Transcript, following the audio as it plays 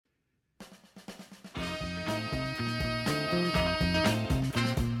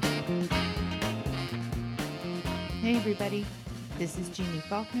Hey everybody, this is Jeannie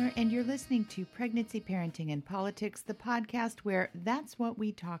Faulkner, and you're listening to Pregnancy, Parenting, and Politics, the podcast where that's what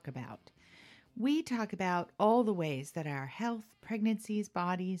we talk about. We talk about all the ways that our health, pregnancies,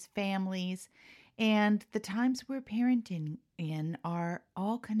 bodies, families, and the times we're parenting in are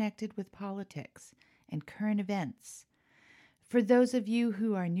all connected with politics and current events. For those of you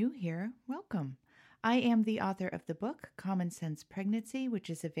who are new here, welcome. I am the author of the book, Common Sense Pregnancy, which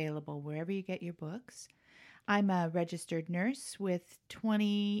is available wherever you get your books. I'm a registered nurse with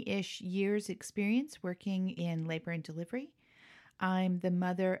 20-ish years experience working in labor and delivery. I'm the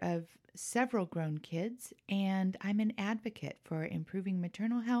mother of several grown kids, and I'm an advocate for improving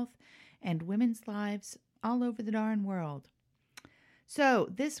maternal health and women's lives all over the darn world. So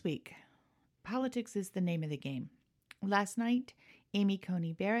this week, politics is the name of the game. Last night, Amy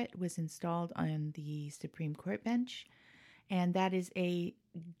Coney Barrett was installed on the Supreme Court bench, and that is a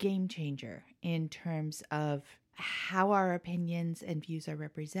game changer in terms of how our opinions and views are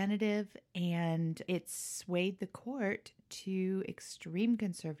representative, and it swayed the court to extreme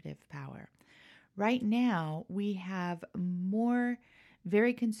conservative power. Right now, we have more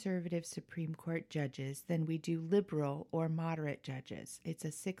very conservative Supreme Court judges than we do liberal or moderate judges. It's a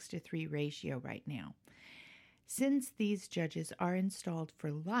 6-3 ratio right now. Since these judges are installed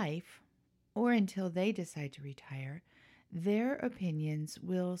for life, or until they decide to retire, their opinions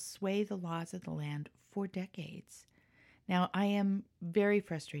will sway the laws of the land for decades. Now, I am very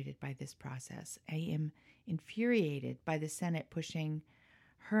frustrated by this process. I am infuriated by the Senate pushing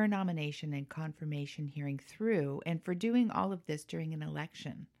her nomination and confirmation hearing through, and for doing all of this during an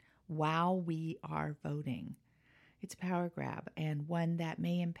election while we are voting. It's a power grab, and one that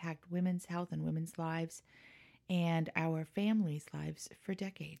may impact women's health and women's lives and our families' lives for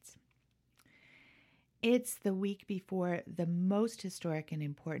decades. It's the week before the most historic and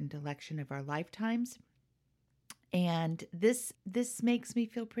important election of our lifetimes, and this makes me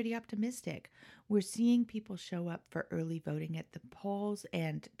feel pretty optimistic. We're seeing people show up for early voting at the polls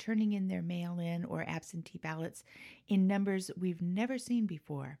and turning in their mail-in or absentee ballots in numbers we've never seen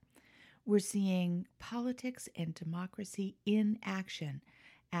before. We're seeing politics and democracy in action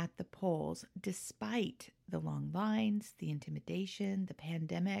at the polls, despite the long lines, the intimidation, the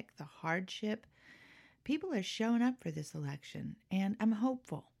pandemic, the hardship. People are showing up for this election, and I'm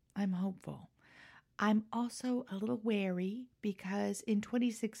hopeful. I'm also a little wary because in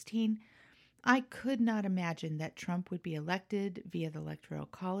 2016, I could not imagine that Trump would be elected via the Electoral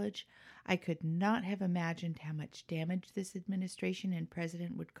College. I could not have imagined how much damage this administration and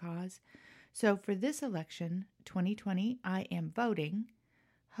president would cause. So for this election, 2020, I am voting,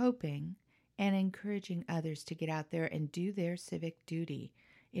 hoping, and encouraging others to get out there and do their civic duty.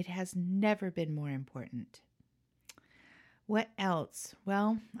 It has never been more important. What else?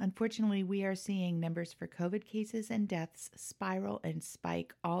 Well, unfortunately, we are seeing numbers for COVID cases and deaths spiral and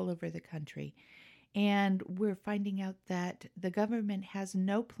spike all over the country. And we're finding out that the government has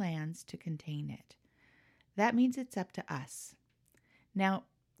no plans to contain it. That means it's up to us. Now,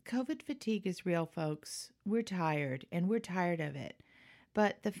 COVID fatigue is real, folks. We're tired, and we're tired of it.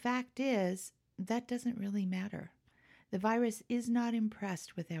 But the fact is, that doesn't really matter. The virus is not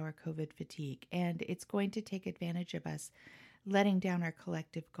impressed with our COVID fatigue, and it's going to take advantage of us letting down our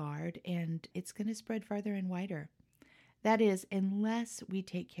collective guard, and it's going to spread farther and wider. That is, unless we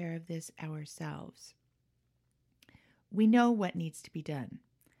take care of this ourselves. We know what needs to be done.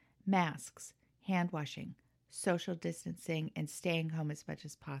 Masks, hand washing, social distancing, and staying home as much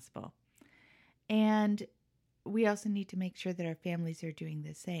as possible. And we also need to make sure that our families are doing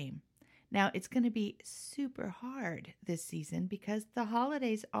the same. Now, it's going to be super hard this season because the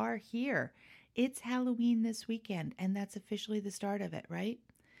holidays are here. It's Halloween this weekend, and that's officially the start of it, right?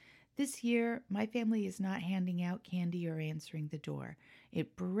 This year, my family is not handing out candy or answering the door.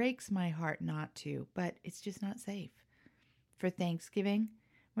 It breaks my heart not to, but it's just not safe. For Thanksgiving,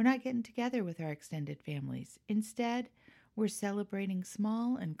 we're not getting together with our extended families. Instead, we're celebrating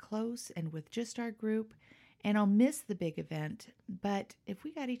small and close and with just our group, and I'll miss the big event, but if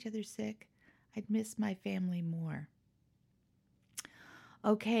we got each other sick, I'd miss my family more.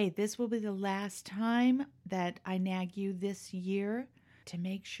 Okay, this will be the last time that I nag you this year to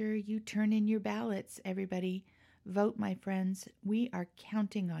make sure you turn in your ballots, everybody. Vote, my friends. We are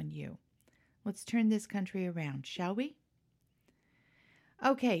counting on you. Let's turn this country around, shall we?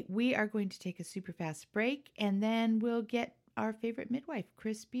 Okay, we are going to take a super fast break, and then we'll get our favorite midwife,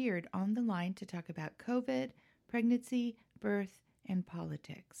 Chris Beard, on the line to talk about COVID, pregnancy, birth, and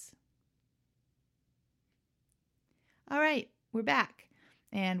politics. All right, we're back,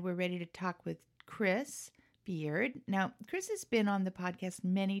 and we're ready to talk with Chris Beard. Now, Chris has been on the podcast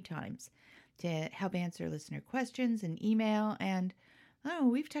many times to help answer listener questions and email. And oh,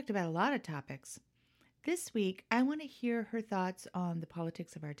 we've talked about a lot of topics. This week, I want to hear her thoughts on the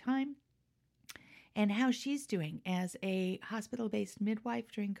politics of our time and how she's doing as a hospital based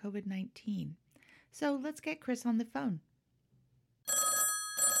midwife during COVID-19. So let's get Chris on the phone.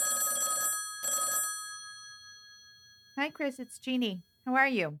 Hi, Chris. It's Jeannie. How are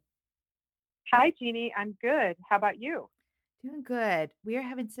you? Hi, Jeannie. I'm good. How about you? Doing good. We are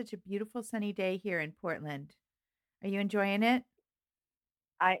having such a beautiful sunny day here in Portland. Are you enjoying it?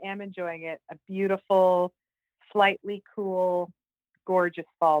 I am enjoying it. A beautiful, slightly cool, gorgeous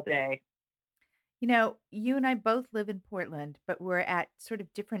fall day. You know, you and I both live in Portland, but we're at sort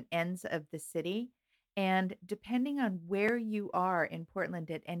of different ends of the city. And depending on where you are in Portland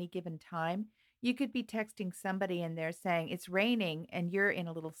at any given time, you could be texting somebody and they're saying it's raining and you're in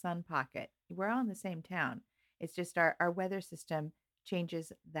a little sun pocket. We're all in the same town. It's just our weather system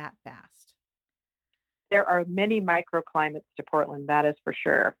changes that fast. There are many microclimates to Portland, that is for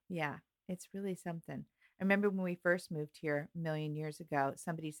sure. Yeah, it's really something. I remember when we first moved here a million years ago,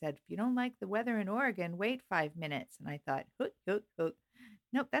 somebody said, if you don't like the weather in Oregon, wait 5 minutes. And I thought, hoot, hoot, hoot.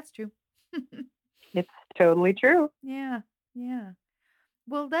 Nope, that's true. It's totally true. Yeah, yeah.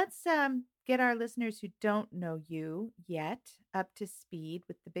 Well, let's get our listeners who don't know you yet up to speed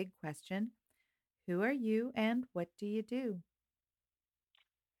with the big question. Who are you and what do you do?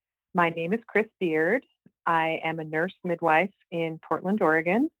 My name is Chris Beard. I am a nurse midwife in Portland,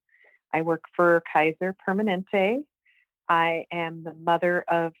 Oregon. I work for Kaiser Permanente. I am the mother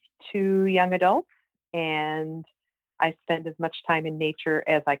of two young adults, and I spend as much time in nature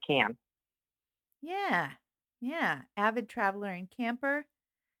as I can. Yeah, yeah. Avid traveler and camper,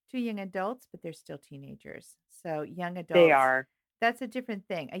 two young adults, but they're still teenagers. So, young They adults, are. that's a different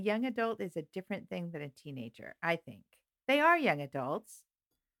thing. A young adult is a different thing than a teenager, I think. They are young adults.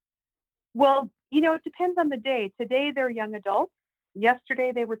 Well, it depends on the day. Today they're young adults.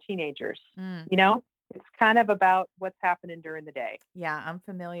 Yesterday they were teenagers. Mm, It's kind of about what's happening during the day. yeah, I'm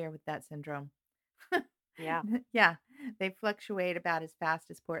familiar with that syndrome. Yeah, Yeah, they fluctuate about as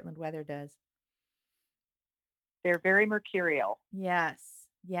fast as Portland weather does. they're very mercurial. Yes,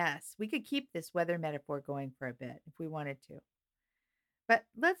 yes. We could keep this weather metaphor going for a bit if we wanted to. But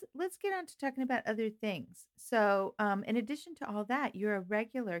let's get on to talking about other things. So, in addition to all that, you're a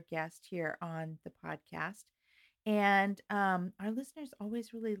regular guest here on the podcast, and our listeners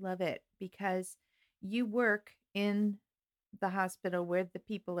always really love it because you work in the hospital where the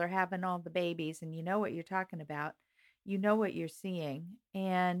people are having all the babies, and you know what you're talking about. You know what you're seeing,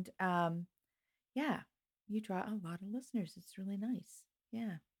 and yeah, you draw a lot of listeners. It's really nice.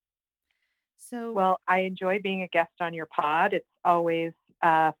 Yeah. So Well, I enjoy being a guest on your pod. It's always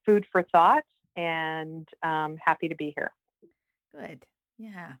food for thought, and happy to be here. good.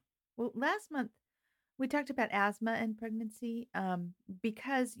 Yeah. Well, last month we talked about asthma and pregnancy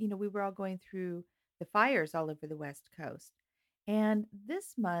because, we were all going through the fires all over the West Coast. And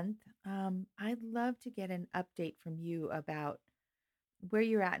this month, I'd love to get an update from you about where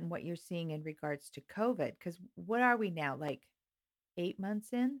you're at and what you're seeing in regards to COVID. Because what are we now, like 8 months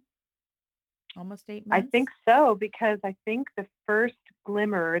in? Almost eight I think months? so, because I think the first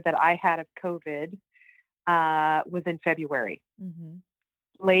glimmer that I had of COVID was in February. Mm-hmm.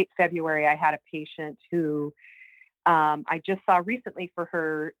 Late February, I had a patient who I just saw recently for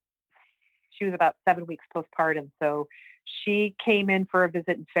her. She was about 7 weeks postpartum. So she came in for a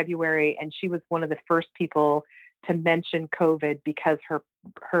visit in February, and she was one of the first people to mention COVID because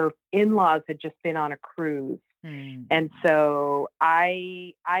her in-laws had just been on a cruise. And Mm-hmm. so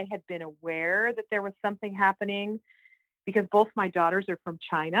I had been aware that there was something happening because both my daughters are from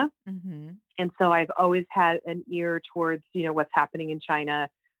China. Mm-hmm. And so I've always had an ear towards, what's happening in China,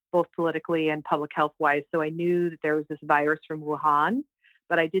 both politically and public health wise. So I knew that there was this virus from Wuhan,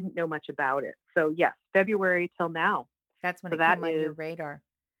 but I didn't know much about it. So yes, February till now. That's when So it came on your radar.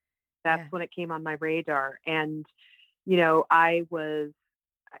 that's Yeah. when it came on my radar. And,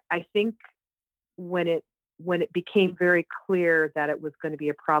 I think when it became very clear that it was going to be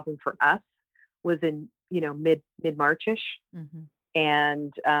a problem for us was in, mid Marchish. Mm-hmm.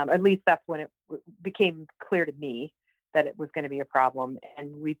 And at least that's when it became clear to me that it was going to be a problem.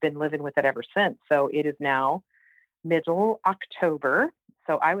 And we've been living with it ever since. So it is now middle October.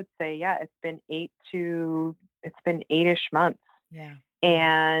 So I would say, yeah, it's been 8-ish months. Yeah.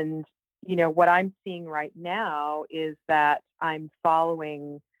 And, what I'm seeing right now is that I'm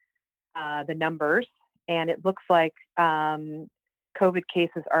following the numbers, and it looks like COVID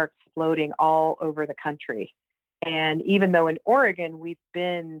cases are exploding all over the country. And even though in Oregon we've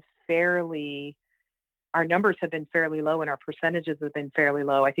been fairly our numbers have been fairly low and our percentages have been fairly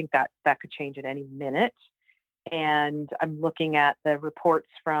low. I think that could change at any minute. And I'm looking at the reports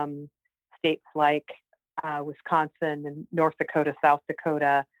from states like Wisconsin and North Dakota, South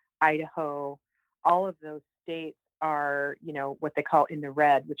Dakota, Idaho. All of those states are, what they call in the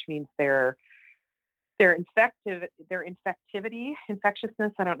red, which means their infectiousness.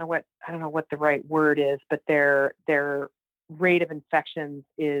 I don't know what the right word is, but their rate of infections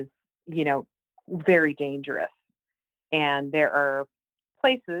is, very dangerous. And there are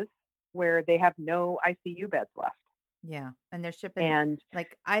places where they have no ICU beds left. Yeah, and they're shipping And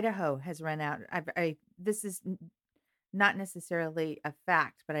like Idaho has run out. This is not necessarily a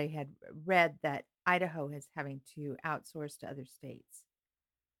fact, but I had read that Idaho is having to outsource to other states.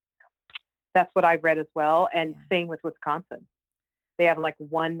 that's what I've read as well. And Yeah. same with Wisconsin. They have like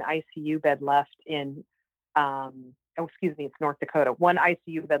one ICU bed left in, it's North Dakota, one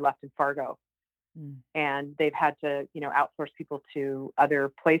ICU bed left in Fargo. And they've had to, outsource people to other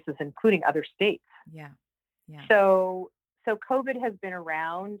places, including other states. Yeah. Yeah. So COVID has been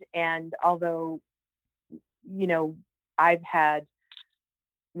around. And although,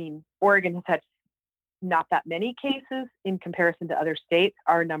 Oregon has had not that many cases in comparison to other states,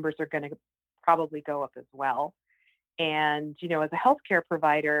 our numbers are going to probably go up as well. And, as a healthcare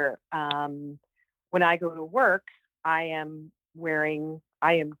provider, when I go to work, I am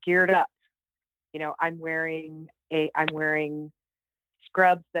geared up. I'm wearing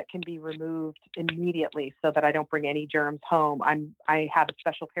scrubs that can be removed immediately so that I don't bring any germs home. I have a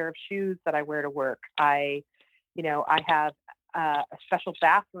special pair of shoes that I wear to work. I have a special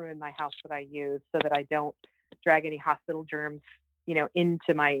bathroom in my house that I use so that I don't drag any hospital germs,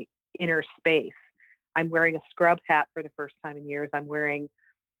 into my inner space. I'm wearing a scrub hat for the first time in years. I'm wearing,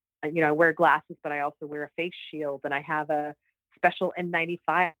 I wear glasses, but I also wear a face shield, and I have a special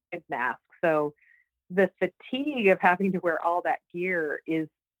N95 mask. So the fatigue of having to wear all that gear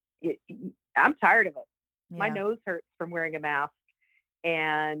I'm tired of it. Yeah. My nose hurts from wearing a mask,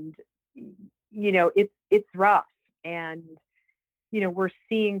 and, it's rough. And, we're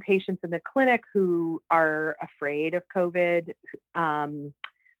seeing patients in the clinic who are afraid of COVID,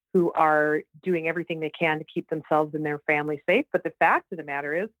 who are doing everything they can to keep themselves and their family safe. But the fact of the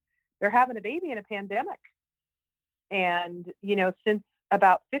matter is they're having a baby in a pandemic. And, since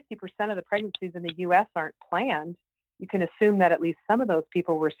about 50% of the pregnancies in the U.S. aren't planned, you can assume that at least some of those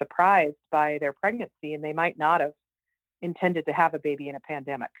people were surprised by their pregnancy, and they might not have intended to have a baby in a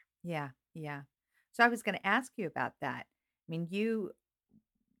pandemic. Yeah. Yeah. So I was going to ask you about that. I mean,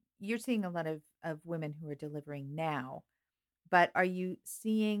 you're seeing a lot of women who are delivering now, but are you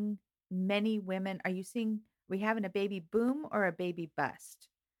seeing many women? Are we having a baby boom or a baby bust?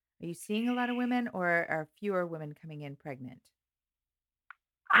 Are you seeing a lot of women, or are fewer women coming in pregnant?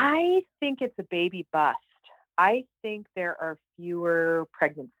 I think it's a baby bust. I think there are fewer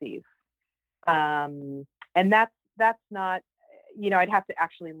pregnancies. And that's not, I'd have to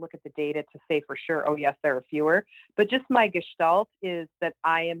actually look at the data to say for sure, oh, yes, there are fewer. But just my gestalt is that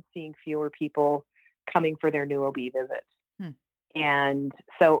I am seeing fewer people coming for their new OB visits. And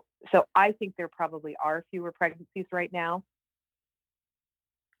so I think there probably are fewer pregnancies right now.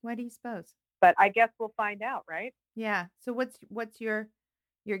 Why do you suppose? But I guess we'll find out, right? Yeah. So what's your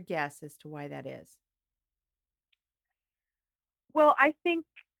guess as to why that is? Well, I think,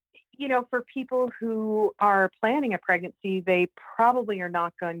 for people who are planning a pregnancy, they probably are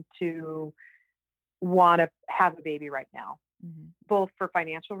not going to want to have a baby right now, both for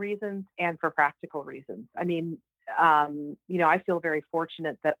financial reasons and for practical reasons. I mean, I feel very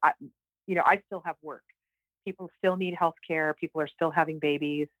fortunate that I still have work. People still need health care. People are still having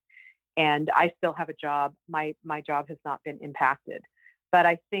babies, and I still have a job. My job has not been impacted. But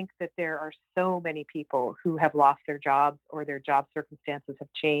I think that there are so many people who have lost their jobs, or their job circumstances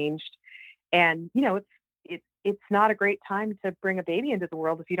have changed. And, it's not a great time to bring a baby into the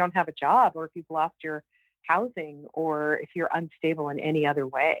world if you don't have a job, or if you've lost your housing, or if you're unstable in any other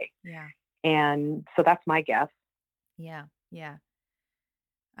way. Yeah. And so that's my guess. Yeah. Yeah.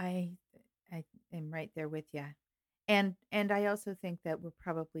 I am right there with you. And I also think that we're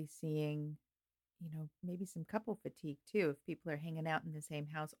probably seeing, maybe some couple fatigue too, if people are hanging out in the same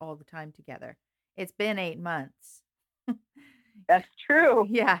house all the time together. It's been 8 months. That's true.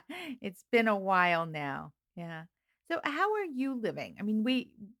 Yeah, it's been a while now. Yeah. So how are you living? I mean, we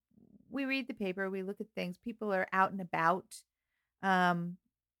read the paper, we look at things, people are out and about.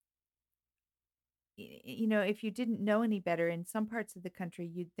 If you didn't know any better, in some parts of the country,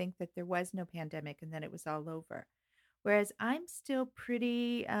 you'd think that there was no pandemic and that it was all over. Whereas I'm still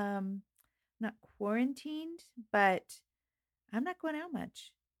pretty not quarantined, but I'm not going out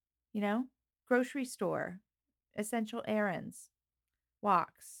much. grocery store, essential errands,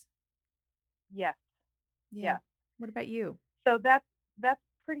 walks. Yes. Yeah. Yes. What about you? So that's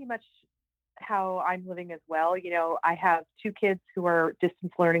pretty much how I'm living as well. I have two kids who are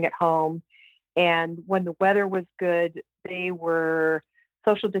distance learning at home, and when the weather was good, they were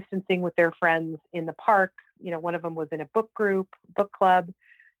social distancing with their friends in the park. One of them was in a book club,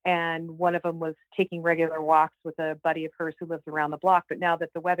 and one of them was taking regular walks with a buddy of hers who lives around the block. But now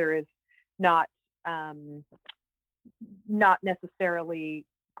that the weather is not um, not necessarily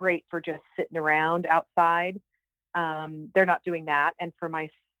great for just sitting around outside, they're not doing that. And for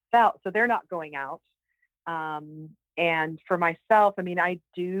myself, so they're not going out. And for myself, I mean, I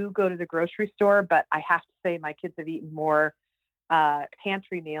do go to the grocery store, but I have to say my kids have eaten more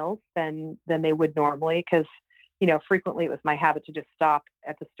pantry meals than they would normally, because frequently it was my habit to just stop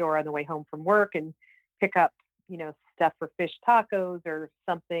at the store on the way home from work and pick up stuff for fish tacos or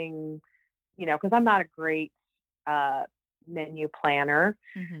something, because I'm not a great uh, menu planner,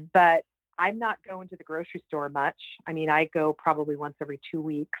 Mm-hmm. but I'm not going to the grocery store much. I mean, I go probably once every 2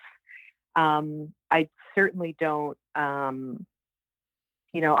 weeks. I certainly don't, I'm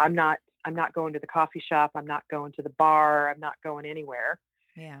not going to the coffee shop. I'm not going to the bar. I'm not going anywhere.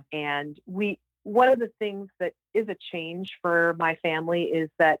 Yeah. And one of the things that is a change for my family is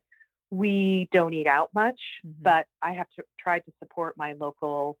that we don't eat out much, Mm-hmm. but I have to try to support my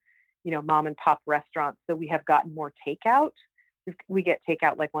local, mom and pop restaurants. So we have gotten more takeout. We get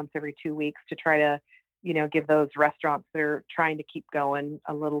takeout like once every 2 weeks to try to, give those restaurants that are trying to keep going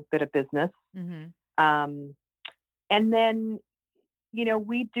a little bit of business. Mm-hmm. And then,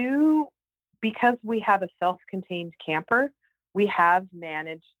 we do, because we have a self-contained camper, we have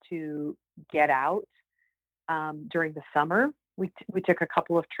managed to get out during the summer. We took a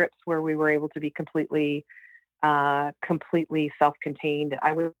couple of trips where we were able to be completely self-contained.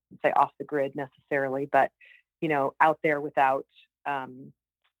 I wouldn't say off the grid necessarily, but out there without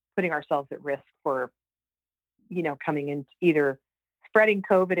putting ourselves at risk for coming in, either spreading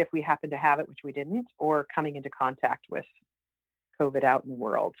COVID if we happen to have it, which we didn't, or coming into contact with COVID out in the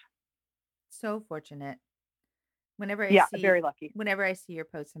world. So fortunate. Whenever Yeah, very lucky. whenever I see your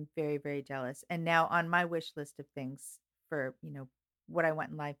posts, I'm very, very jealous. And now on my wish list of things for, what I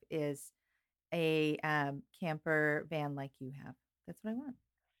want in life is a camper van like you have. That's what I want.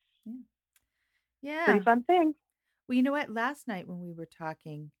 Yeah. Pretty Yeah. fun thing. Well, you know what? Last night when we were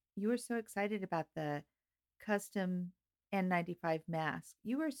talking, you were so excited about the custom N95 mask.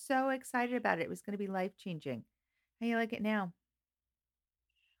 You were so excited about it. It was going to be life changing. How you like it now?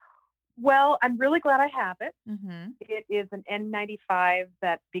 Well, I'm really glad I have it. Mm-hmm. It is an N95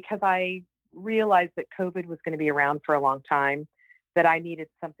 that, because I realized that COVID was going to be around for a long time, that I needed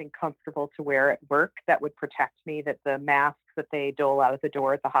something comfortable to wear at work that would protect me, that the masks that they dole out at the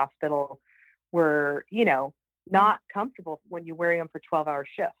door at the hospital were, not comfortable when you're wearing them for 12-hour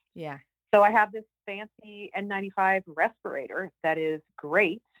shifts. Yeah. So I have this fancy N95 respirator that is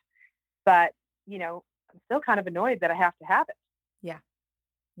great, but, I'm still kind of annoyed that I have to have it. Yeah.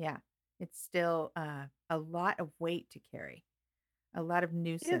 Yeah. It's still a lot of weight to carry, a lot of It is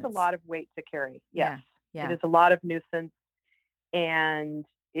a nuisance. lot of weight to carry. Yes. Yeah. It is a lot of nuisance. And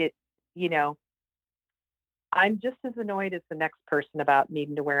it, you know, I'm just as annoyed as the next person about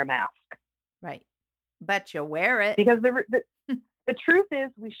needing to wear a mask. Right. But you wear it. Because the truth is,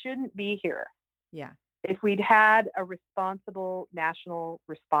 we shouldn't be here. Yeah. If we'd had a responsible national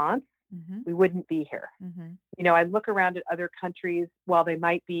response, Mm-hmm. we wouldn't be here. Mm-hmm. I look around at other countries, while they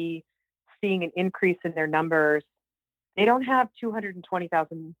might be seeing an increase in their numbers, they don't have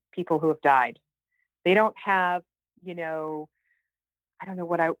 220,000 people who have died. They don't have, I don't know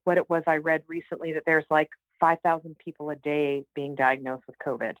what it was I read recently, that there's like 5,000 people a day being diagnosed with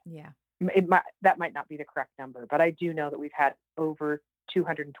COVID. Yeah. That might not be the correct number, but I do know that we've had over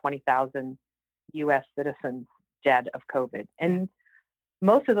 220,000 U.S. citizens dead of COVID. And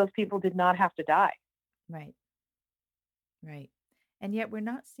most of those people did not have to die. Right. Right. And yet we're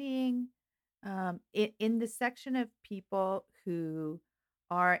not seeing in the section of people who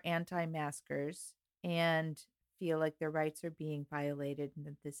are anti-maskers and feel like their rights are being violated and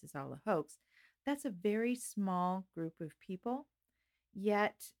that this is all a hoax. That's a very small group of people.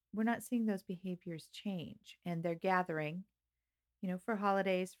 Yet we're not seeing those behaviors change, and they're gathering, for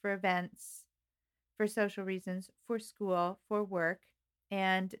holidays, for events, for social reasons, for school, for work,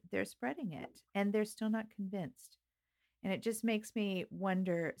 and they're spreading it, and they're still not convinced. And it just makes me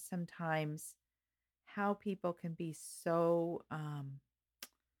wonder sometimes how people can be so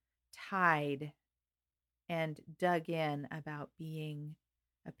tied and dug in about being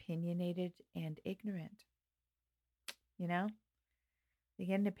opinionated and ignorant. They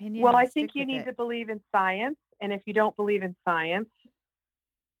get an opinion Well, and I stick think you with need it. to believe in science. And if you don't believe in science,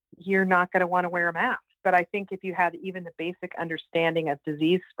 you're not going to want to wear a mask. But I think if you had even the basic understanding of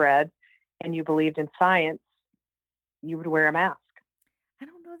disease spread and you believed in science, you would wear a mask. I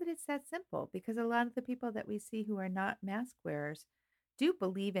don't know that it's that simple because a lot of the people that we see who are not mask wearers do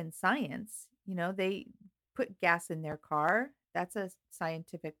believe in science. They put gas in their car. That's a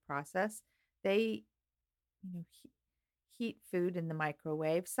scientific process. They, heat food in the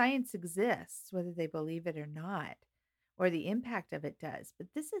microwave. Science exists, whether they believe it or not, or the impact of it does. But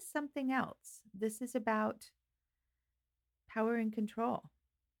this is something else. This is about power and control.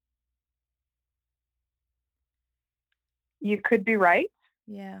 You could be right.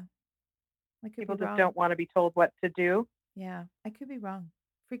 Yeah, I could be People just wrong. don't want to be told what to do. Yeah, I could be wrong.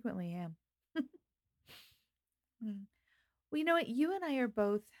 Frequently am. Mm. Well, you know what? You and I are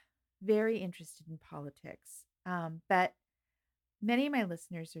both very interested in politics, but many of my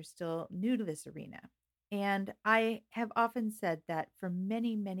listeners are still new to this arena. And I have often said that for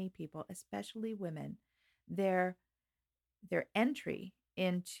many, many people, especially women, their their entry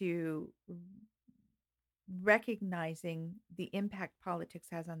into recognizing the impact politics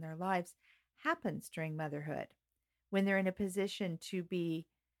has on their lives happens during motherhood when they're in a position to be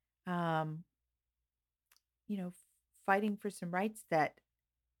um, you know, fighting for some rights that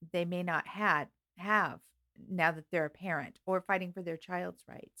they may not have now that they're a parent, or fighting for their child's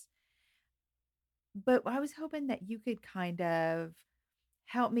rights. But I was hoping that you could kind of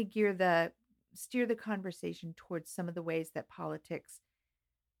help me steer the conversation towards some of the ways that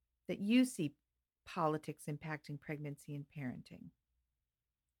you see politics impacting pregnancy and parenting.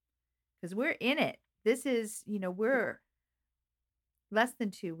 Because we're in it. This is, we're less than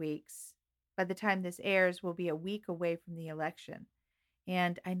 2 weeks. By the time this airs, we'll be a week away from the election.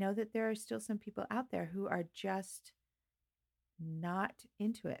 And I know that there are still some people out there who are just not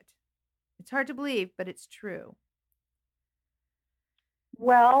into it. It's hard to believe, but it's true.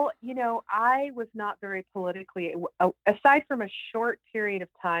 Well, I was not very politically, aside from a short period of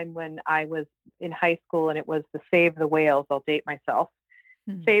time when I was in high school and it was the Save the Whales, I'll date myself,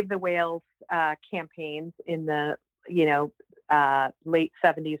 Save the Whales campaigns in the, late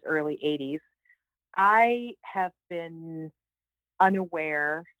 70s, early 80s. I have been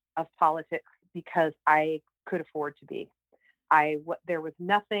unaware of politics because I could afford to be. There was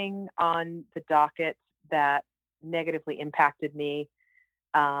nothing on the docket that negatively impacted me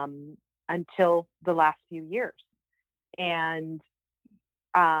until the last few years. And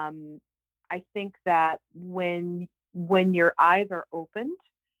I think that when your eyes are opened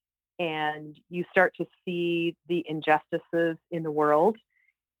and you start to see the injustices in the world,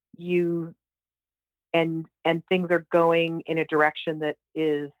 you and things are going in a direction that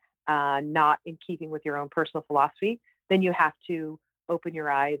is not in keeping with your own personal philosophy, then you have to open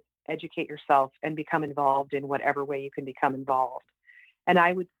your eyes, educate yourself, and become involved in whatever way you can become involved. And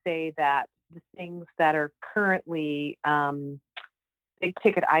I would say that the things that are currently big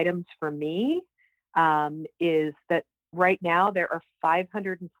ticket items for me is that right now there are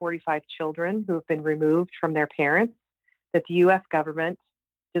 545 children who have been removed from their parents that the U.S. government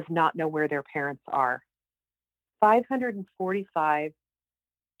does not know where their parents are. 545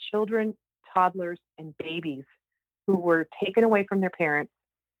 children, toddlers, and babies who were taken away from their parents,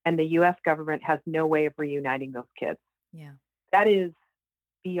 and the U.S. government has no way of reuniting those kids. Yeah. That is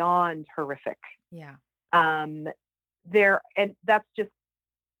beyond horrific. Yeah. And that's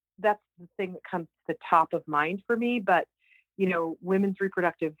the thing that comes to the top of mind for me. But women's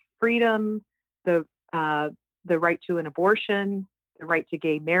reproductive freedom, the right to an abortion, the right to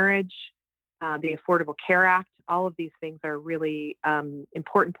gay marriage, the Affordable Care Act, all of these things are really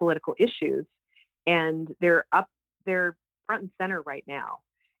important political issues, and they're front and center right now.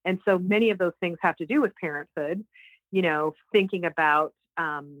 And so many of those things have to do with parenthood. Thinking about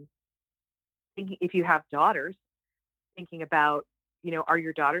if you have daughters, thinking about are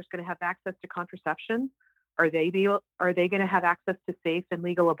your daughters going to have access to contraception? Are they going to have access to safe and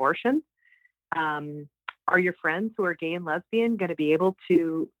legal abortion? Are your friends who are gay and lesbian going to be able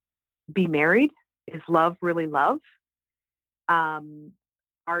to be married? Is love really love? Are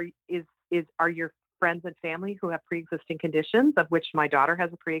your friends and family who have pre-existing conditions, of which my daughter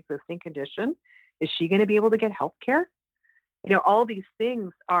has a pre-existing condition, is she going to be able to get health care? All these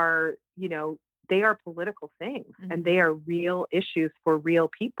things are, they are political things, mm-hmm. and they are real issues for real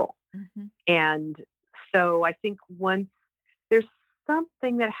people. Mm-hmm. And so I think once there's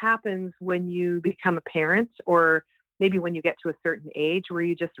something that happens when you become a parent, or maybe when you get to a certain age, where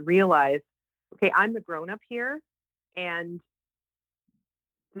you just realize, okay, I'm the grown-up here, and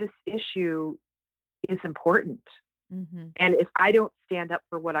this issue is important. Mm-hmm. And if I don't stand up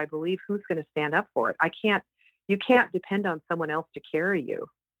for what I believe, who's going to stand up for it? You can't depend on someone else to carry you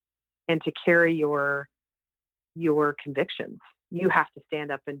and to carry your convictions. You have to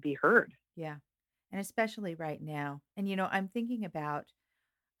stand up and be heard. Yeah. And especially right now. And, I'm thinking about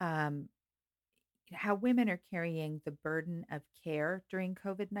um, how women are carrying the burden of care during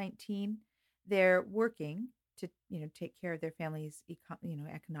COVID-19. They're working to, take care of their families'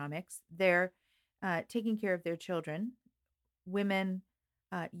 economics. They're taking care of their children. Women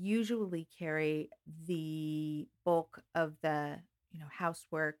usually carry the bulk of the,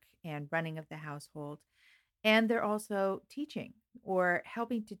 housework and running of the household. And they're also teaching or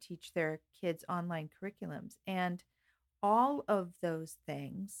helping to teach their kids online curriculums. And all of those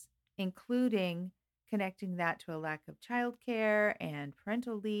things, including connecting that to a lack of childcare and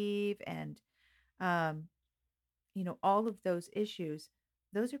parental leave and, um, all of those issues,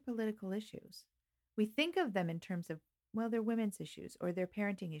 those are political issues. We think of them in terms of, well, they're women's issues or they're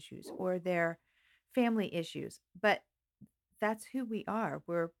parenting issues or they're family issues, but that's who we are.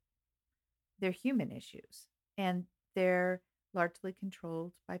 They're human issues and they're largely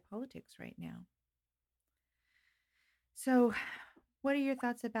controlled by politics right now. So, what are your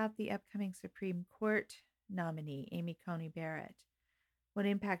thoughts about the upcoming Supreme Court nominee, Amy Coney Barrett? What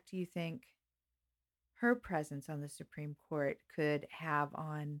impact do you think her presence on the Supreme Court could have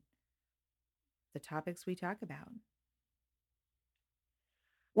on the topics we talk about?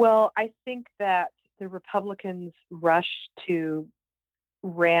 Well, I think that the Republicans rush to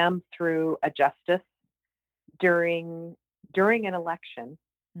ram through a justice during an election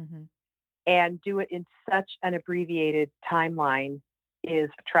Mm-hmm. and do it in such an abbreviated timeline is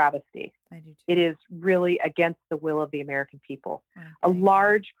a travesty. I do too. It is really against the will of the American people. A Okay.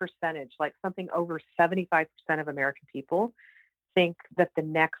 large percentage, like something over 75% of American people, think that the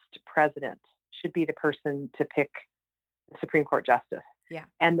next president should be the person to pick the Supreme Court justice. Yeah.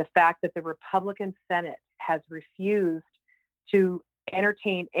 And the fact that the Republican Senate has refused to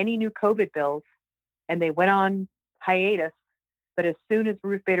entertain any new COVID bills, and they went on hiatus. But as soon as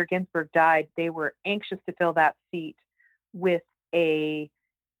Ruth Bader Ginsburg died, they were anxious to fill that seat with a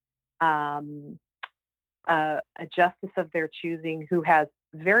justice of their choosing who has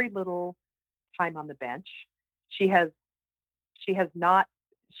very little time on the bench. She does not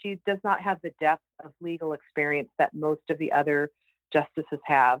have the depth of legal experience that most of the other justices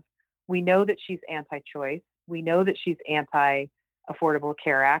have. We know that she's anti-choice. We know that she's anti-Affordable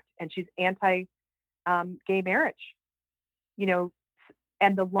Care Act, and she's anti-gay marriage.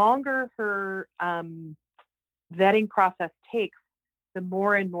 And the longer her vetting process takes, the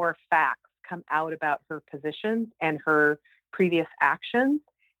more and more facts come out about her positions and her previous actions.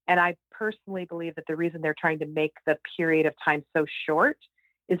 And I personally believe that the reason they're trying to make the period of time so short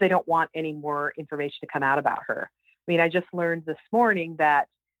is they don't want any more information to come out about her. I mean, I just learned this morning that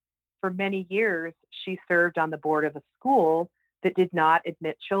for many years, she served on the board of a school that did not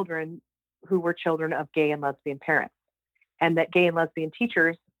admit children who were children of gay and lesbian parents, and that gay and lesbian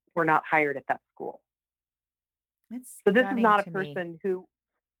teachers were not hired at that school. So this is not a person who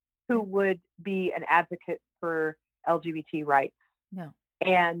would be an advocate for LGBT rights. No.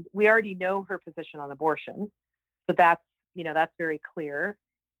 And we already know her position on abortion. So that's very clear.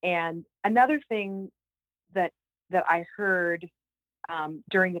 And another thing that I heard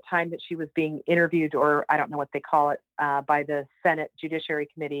during the time that she was being interviewed, or I don't know what they call it, by the Senate Judiciary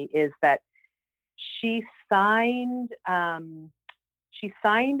Committee, is that she signed a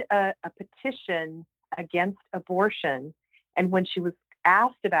petition against abortion. And when she was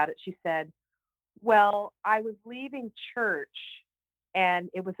asked about it, she said, well, I was leaving church and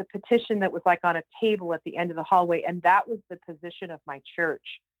it was a petition that was like on a table at the end of the hallway. And that was the position of my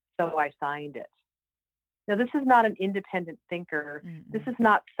church. So I signed it. Now, this is not an independent thinker. Mm-mm. This is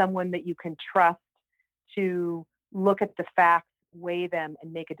not someone that you can trust to look at the facts, weigh them,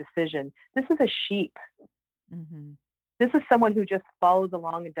 and make a decision. This is a sheep. Mm-hmm. This is someone who just follows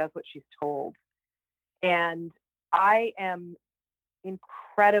along and does what she's told. And I am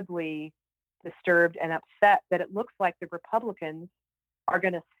incredibly disturbed and upset that it looks like the Republicans are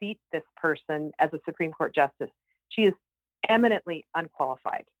going to seat this person as a Supreme Court justice. She is eminently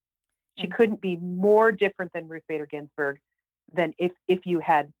unqualified. She couldn't be more different than Ruth Bader Ginsburg than if you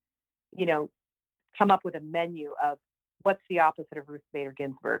had, come up with a menu of what's the opposite of Ruth Bader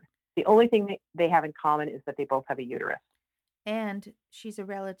Ginsburg. The only thing they have in common is that they both have a uterus. And she's a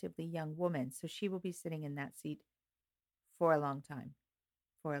relatively young woman, so she will be sitting in that seat for a long time.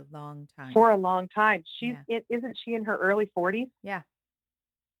 For a long time. Isn't she in her early 40s? Yeah.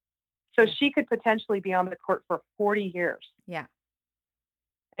 So she could potentially be on the court for 40 years. Yeah.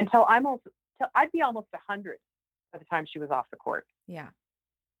 Until I'd be almost 100 by the time she was off the court. Yeah.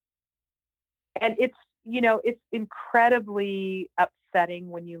 And it's incredibly upsetting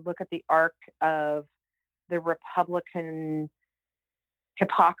when you look at the arc of the Republican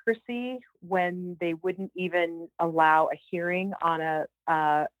hypocrisy when they wouldn't even allow a hearing on a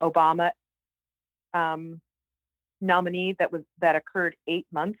Obama nominee that occurred 8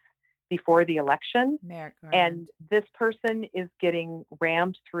 months before the election. Merrick Garland. And this person is getting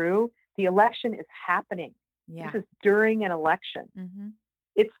rammed through. The election is happening. Yeah. This is during an election. Mm-hmm.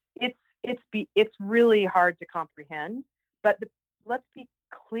 It's really hard to comprehend. But let's be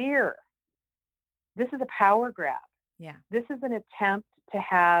clear. This is a power grab. Yeah. This is an attempt to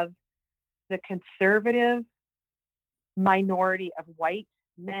have the conservative minority of white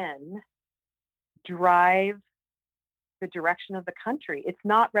men drive the direction of the country. It's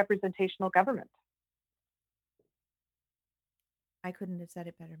not representational government. I couldn't have said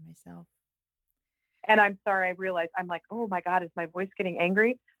it better myself. And I'm sorry, I realized I'm like, oh my God, is my voice getting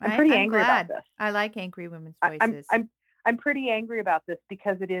angry? I'm pretty angry glad. about this. I like angry women's voices. I'm pretty angry about this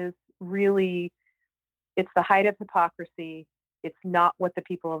because it is really, it's the height of hypocrisy. It's not what the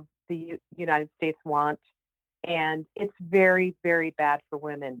people of the United States want. And it's very, very bad for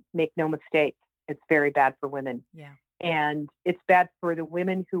women. Make no mistake. It's very bad for women. Yeah. And it's bad for the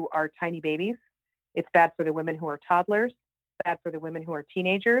women who are tiny babies. It's bad for the women who are toddlers. It's bad for the women who are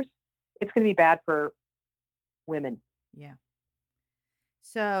teenagers. It's going to be bad for women. Yeah.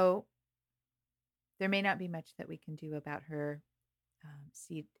 So there may not be much that we can do about her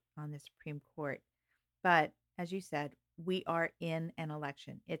seat on the Supreme Court. But as you said, we are in an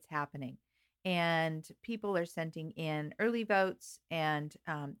election. It's happening. And people are sending in early votes and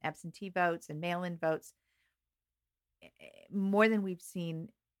absentee votes and mail-in votes more than we've seen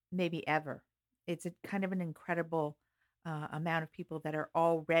maybe ever. It's a kind of an incredible amount of people that are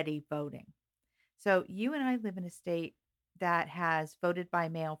already voting. So you and I live in a state that has voted by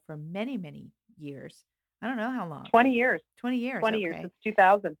mail for many, many years. I don't know how long. 20 years. 20 years. 20 okay. years since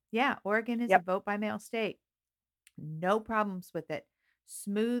 2000. Yeah. Oregon is a vote by mail state. No problems with it.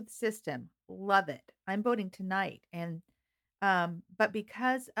 Smooth system. Love it. I'm voting tonight. And but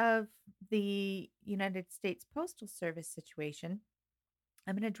because of the United States Postal Service situation,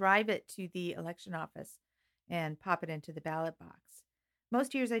 I'm going to drive it to the election office and pop it into the ballot box.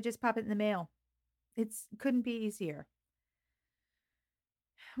 Most years I just pop it in the mail. Couldn't be easier.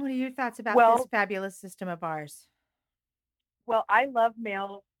 What are your thoughts about this fabulous system of ours? Well, I love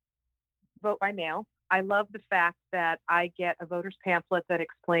vote by mail. I love the fact that I get a voter's pamphlet that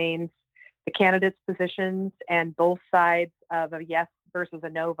explains the candidates' positions and both sides of a yes versus a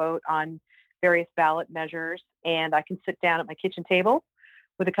no vote on various ballot measures. And I can sit down at my kitchen table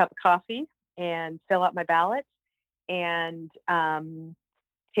with a cup of coffee and fill out my ballot and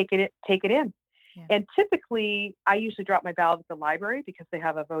take it in. Yeah. And typically, I usually drop my ballot at the library because they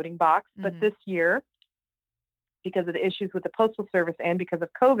have a voting box. Mm-hmm. But this year, because of the issues with the Postal Service and because of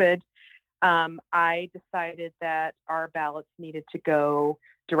COVID, I decided that our ballots needed to go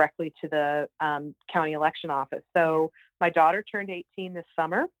directly to the county election office. So my daughter turned 18 this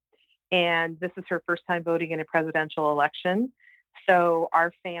summer, and this is her first time voting in a presidential election. So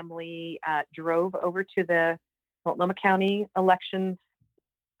our family drove over to the Multnomah County elections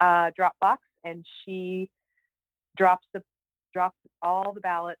drop box, and she dropped all the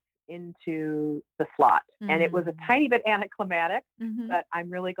ballots into the slot. Mm-hmm. And it was a tiny bit anticlimactic, mm-hmm. but I'm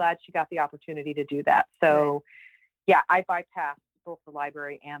really glad she got the opportunity to do that. So yeah, I bypassed both the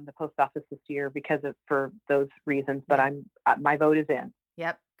library and the post office this year for those reasons, but my vote is in.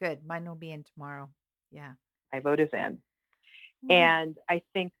 Yep. Good. Mine will be in tomorrow. Yeah. My vote is in. Mm-hmm. And I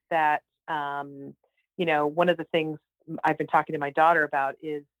think that, one of the things I've been talking to my daughter about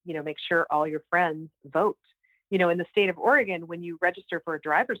is, make sure all your friends vote. In the state of Oregon, when you register for a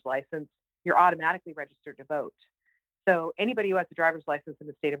driver's license, you're automatically registered to vote. So anybody who has a driver's license in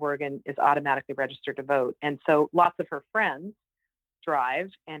the state of Oregon is automatically registered to vote. And so lots of her friends drive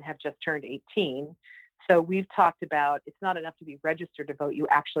and have just turned 18. So we've talked about it's not enough to be registered to vote. You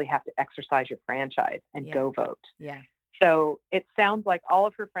actually have to exercise your franchise and go vote. Yeah. So it sounds like all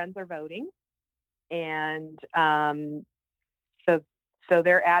of her friends are voting. And so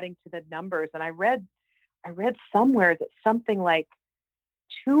they're adding to the numbers. And I read somewhere that something like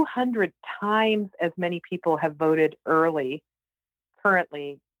 200 times as many people have voted early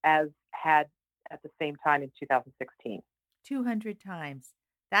currently as had at the same time in 2016. 200 times.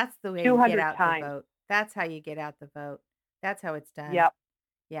 That's the way you get out the vote. That's how you get out the vote. That's how it's done. Yep.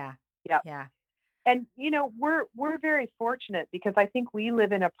 Yeah. Yep. Yeah. And, we're very fortunate because I think we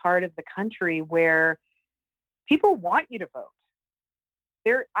live in a part of the country where people want you to vote.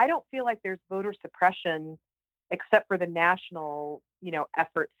 I don't feel like there's voter suppression except for the national,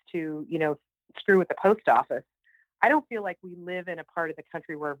 efforts to, screw with the post office, I don't feel like we live in a part of the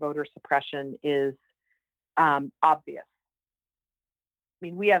country where voter suppression is obvious. I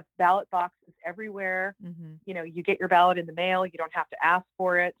mean, we have ballot boxes everywhere. Mm-hmm. You get your ballot in the mail. You don't have to ask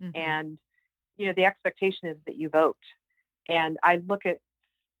for it. Mm-hmm. And, the expectation is that you vote. And I look at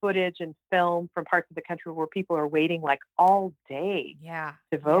footage and film from parts of the country where people are waiting like all day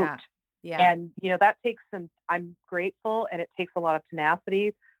to vote. Yeah. And, that takes I'm grateful, and it takes a lot of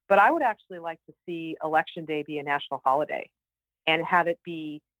tenacity, but I would actually like to see Election Day be a national holiday and have it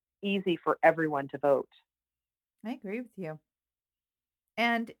be easy for everyone to vote. I agree with you.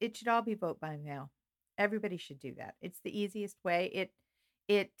 And it should all be vote by mail. Everybody should do that. It's the easiest way.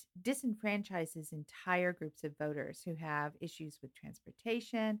 It disenfranchises entire groups of voters who have issues with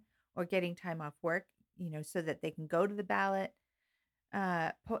transportation or getting time off work, so that they can go to the ballot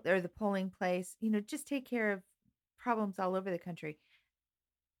or the polling place, just take care of problems all over the country.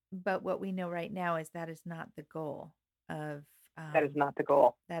 But what we know right now is that is not the goal of that is not the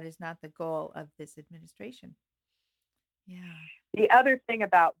goal. That is not the goal of this administration. Yeah. The other thing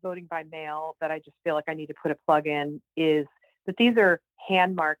about voting by mail that I just feel like I need to put a plug in is that these are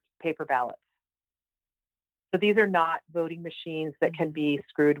hand-marked paper ballots. So these are not voting machines that can be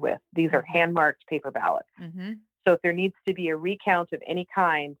screwed with. These are hand-marked paper ballots. Mm-hmm. So if there needs to be a recount of any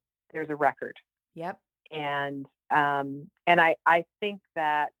kind, there's a record. Yep. And I think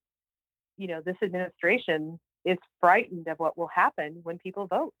that, this administration is frightened of what will happen when people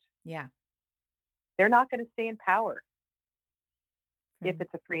vote. Yeah. They're not going to stay in power if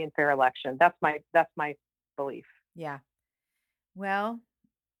it's a free and fair election. That's my belief. Yeah. Well,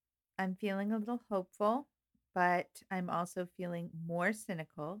 I'm feeling a little hopeful, but I'm also feeling more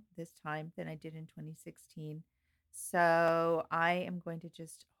cynical this time than I did in 2016. So I am going to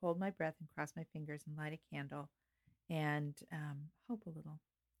just hold my breath and cross my fingers and light a candle and hope a little.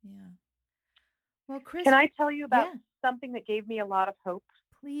 Yeah. Well, Chris, can I tell you about something that gave me a lot of hope?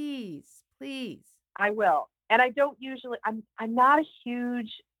 Please. I will. And I don't usually, I'm not a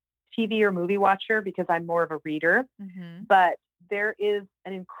huge TV or movie watcher because I'm more of a reader, but there is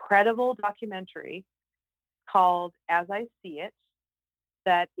an incredible documentary called As I See It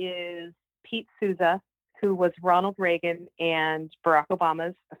that is Pete Souza, who was Ronald Reagan and Barack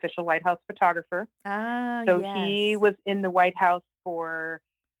Obama's official White House photographer. He was in the White House for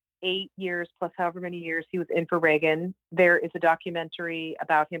 8 years plus however many years he was in for Reagan. There is a documentary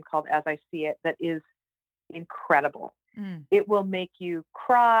about him called As I See It that is incredible. It will make you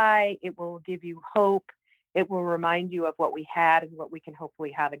cry. It will give you hope. It will remind you of what we had and what we can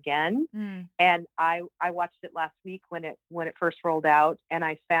hopefully have again. And I watched it last week when it first rolled out, and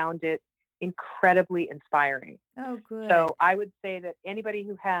I found it incredibly inspiring. Oh, good. So I would say that anybody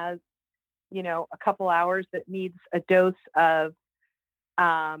who has, a couple hours that needs a dose of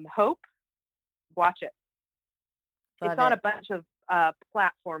hope, watch it. It's on a bunch of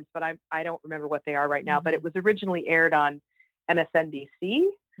platforms, but I don't remember what they are right now. But it was originally aired on MSNBC,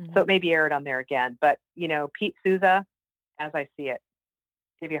 so it may be aired on there again. But Pete Souza, As I See It,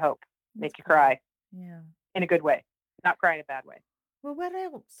 give you hope, make you cry, in a good way, not cry in a bad way. Well, what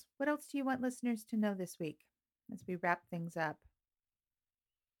else? What else do you want listeners to know this week as we wrap things up?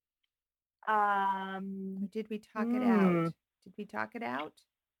 Did we talk it out? Did we talk it out?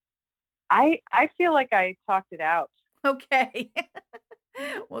 I feel like I talked it out. Okay.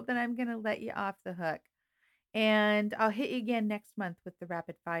 Well, then I'm going to let you off the hook. And I'll hit you again next month with the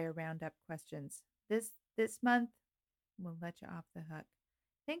rapid fire roundup questions. This month, we'll let you off the hook.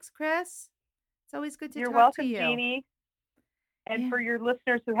 Thanks, Chris. It's always good to talk to you. You're welcome, Jeannie. And for your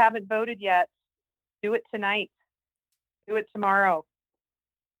listeners who haven't voted yet, do it tonight. Do it tomorrow.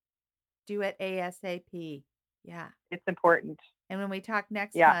 Do it ASAP. Yeah. It's important. And when we talk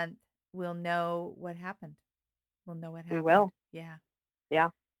next month, we'll know what happened. We will. Yeah. Yeah.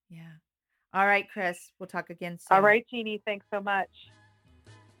 Yeah. All right, Chris. We'll talk again soon. All right, Jeannie. Thanks so much.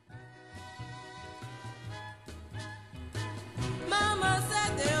 Mama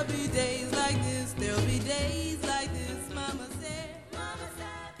said there'll be days like this. There'll be days like this. Mama said.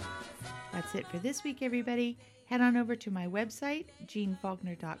 That's it for this week, everybody. Head on over to my website,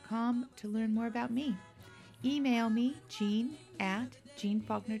 jeannefaulkner.com, to learn more about me. Email me,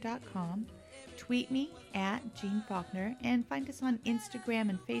 jeanne@jeannefaulkner.com. Tweet me @JeanneFaulkner, and find us on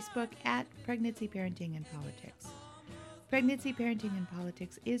Instagram and Facebook @Pregnancy Parenting and Politics. Pregnancy Parenting and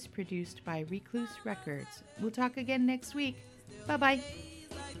Politics is produced by Recluse Records. We'll talk again next week. Bye-bye.